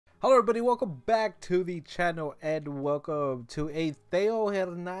Hello everybody, welcome back to the channel and welcome to a Theo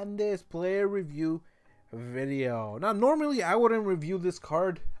Hernandez player review video. Now normally I wouldn't review this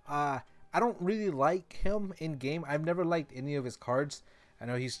card. I don't really like him in game. I've never liked any of his cards. I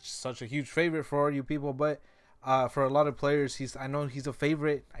know he's such a huge favorite for all you people, but for a lot of players I know he's a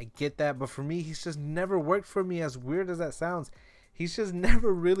favorite. I get that, but for me he's just never worked for me. As weird as that sounds, he's just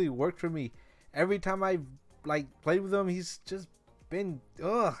never really worked for me. Every time I played with him, he's just been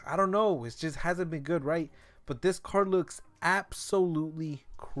I don't know, it just hasn't been good, right? But this card looks absolutely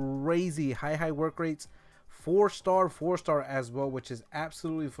crazy. High work rates, 4-star as well, which is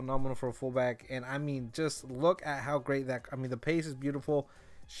absolutely phenomenal for a fullback. And I mean, just look at how great that, I mean, the pace is beautiful,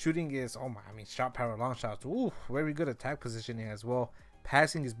 shooting is, oh my, I mean, shot power, long shots, ooh, very good attack positioning as well.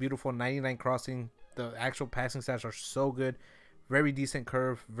 Passing is beautiful, 99 crossing. The actual passing stats are so good. Very decent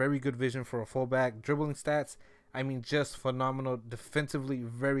curve, very good vision for a fullback. Dribbling stats, I mean, just phenomenal. Defensively,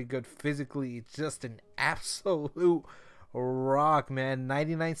 very good. Physically, just an absolute rock, man.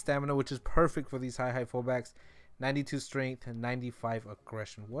 99 stamina, which is perfect for these high fullbacks. 92 strength and 95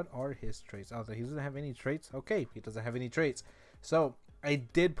 aggression. What are his traits? Oh, he doesn't have any traits? Okay, he doesn't have any traits. So, I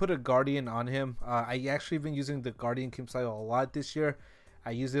did put a Guardian on him. I actually been using the Guardian Kim style a lot this year.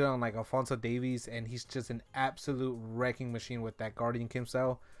 I used it on like Alphonso Davies, and he's just an absolute wrecking machine with that Guardian Kim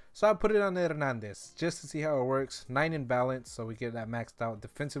style. So I put it on Hernandez just to see how it works. 9 in balance, so we get that maxed out.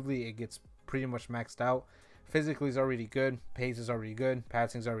 Defensively, it gets pretty much maxed out. Physically is already good. Pace is already good.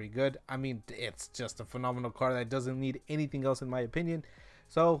 Passing is already good. I mean, it's just a phenomenal card that doesn't need anything else in my opinion.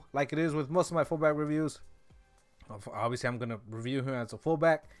 So, like it is with most of my fullback reviews, obviously I'm going to review him as a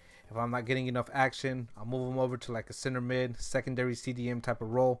fullback. If I'm not getting enough action, I'll move him over to like a center mid, secondary CDM type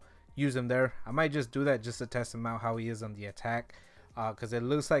of role. Use him there. I might just do that just to test him out how he is on the attack. Because it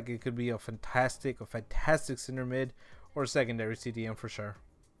looks like it could be a fantastic center mid or secondary CDM for sure.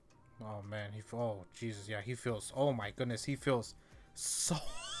 Oh man, oh Jesus, yeah, he feels, oh my goodness, he feels so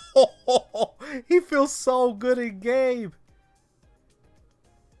he feels so good in game.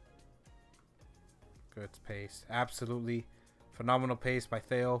 Good pace, absolutely phenomenal pace by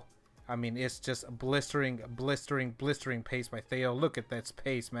Theo. I mean, it's just a blistering pace by Theo. Look at that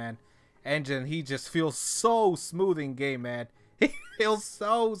pace, man. Engine, he just feels so smooth in game, man. He feels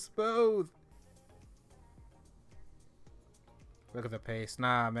so smooth. Look at the pace.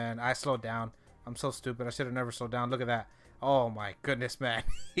 Nah, man, I slowed down. I'm so stupid. I should have never slowed down. Look at that. Oh my goodness, man.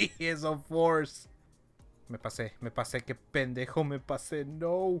 He is a force. Me pasé, que pendejo, me pasé.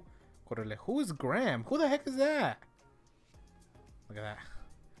 No. Correle. Who is Graham? Who the heck is that? Look at that.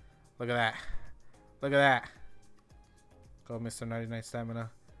 Look at that. Look at that. Go, Mr. 99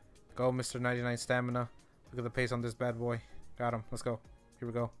 stamina. Go, Mr. 99 stamina. Look at the pace on this bad boy. Got him. Let's go. Here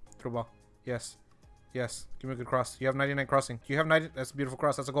we go. Through ball. Yes. Yes. Give me a good cross. You have 99 crossing. You have 90. That's a beautiful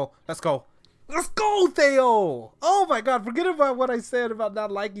cross. That's a goal. Let's go. Let's go, Theo. Oh my God. Forget about what I said about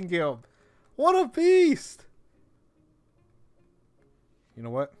not liking him. What a beast. You know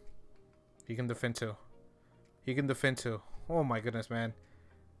what? He can defend too. He can defend too. Oh my goodness, man.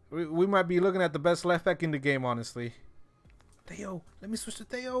 We might be looking at the best left back in the game, honestly. Theo. Let me switch to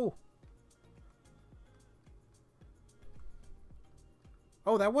Theo.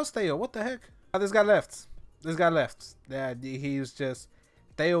 Oh, that was Theo. What the heck? Oh, this guy left. This guy left. Yeah, he was just,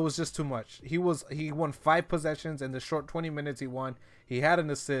 Theo was just too much. He won 5 possessions in the short 20 minutes he won. He had an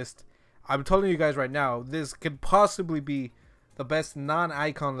assist. I'm telling you guys right now, this could possibly be the best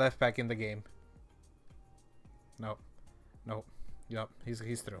non-icon left back in the game. Nope. Nope. Yup.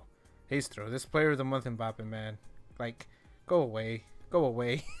 He's through. He's through. This player of the month Mbappe, man. Like, go away. Go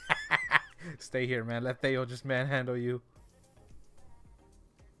away. Stay here, man. Let Theo just manhandle you.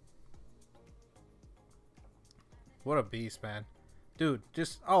 What a beast, man. Dude,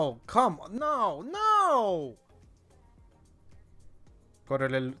 just, oh, come on. No.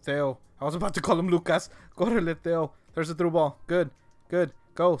 Correle, Theo. I was about to call him Lucas. Correle, Theo. There's a through ball. Good.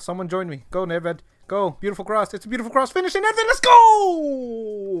 Go. Someone join me. Go, Nedved. Go. Beautiful cross. It's a beautiful cross. Finish it, Nedved. Let's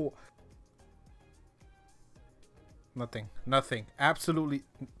go. Nothing. Absolutely.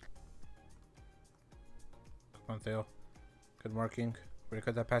 Come on, Theo. Good marking. Way to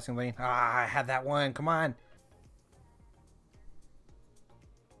cut that passing lane. Ah, I had that one. Come on.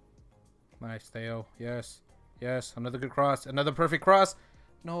 Nice, Theo. Yes. Another good cross. Another perfect cross.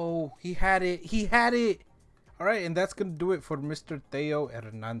 No, he had it. All right, and that's going to do it for Mr. Theo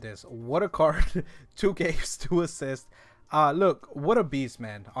Hernandez. What a card. 2 games, 2 assists. Look, what a beast,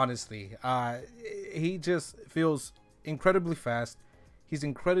 man, honestly. He just feels incredibly fast. He's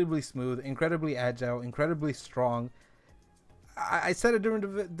incredibly smooth, incredibly agile, incredibly strong. I said it during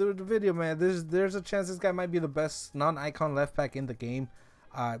the video, man. There's a chance this guy might be the best non-icon left back in the game.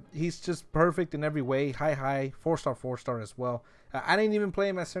 He's just perfect in every way. High, 4-star, 4-star as well. I didn't even play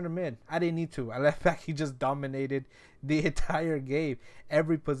him at center mid. I didn't need to. I left back. He just dominated the entire game,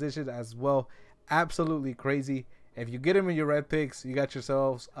 every position as well. Absolutely crazy. If you get him in your red picks, you got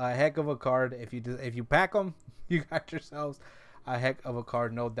yourselves a heck of a card. If you pack them, you got yourselves a heck of a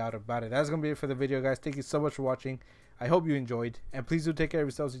card, no doubt about it. That's gonna be it for the video, guys. Thank you so much for watching. I hope you enjoyed, and please do take care of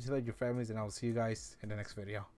yourselves, your families, and I will see you guys in the next video.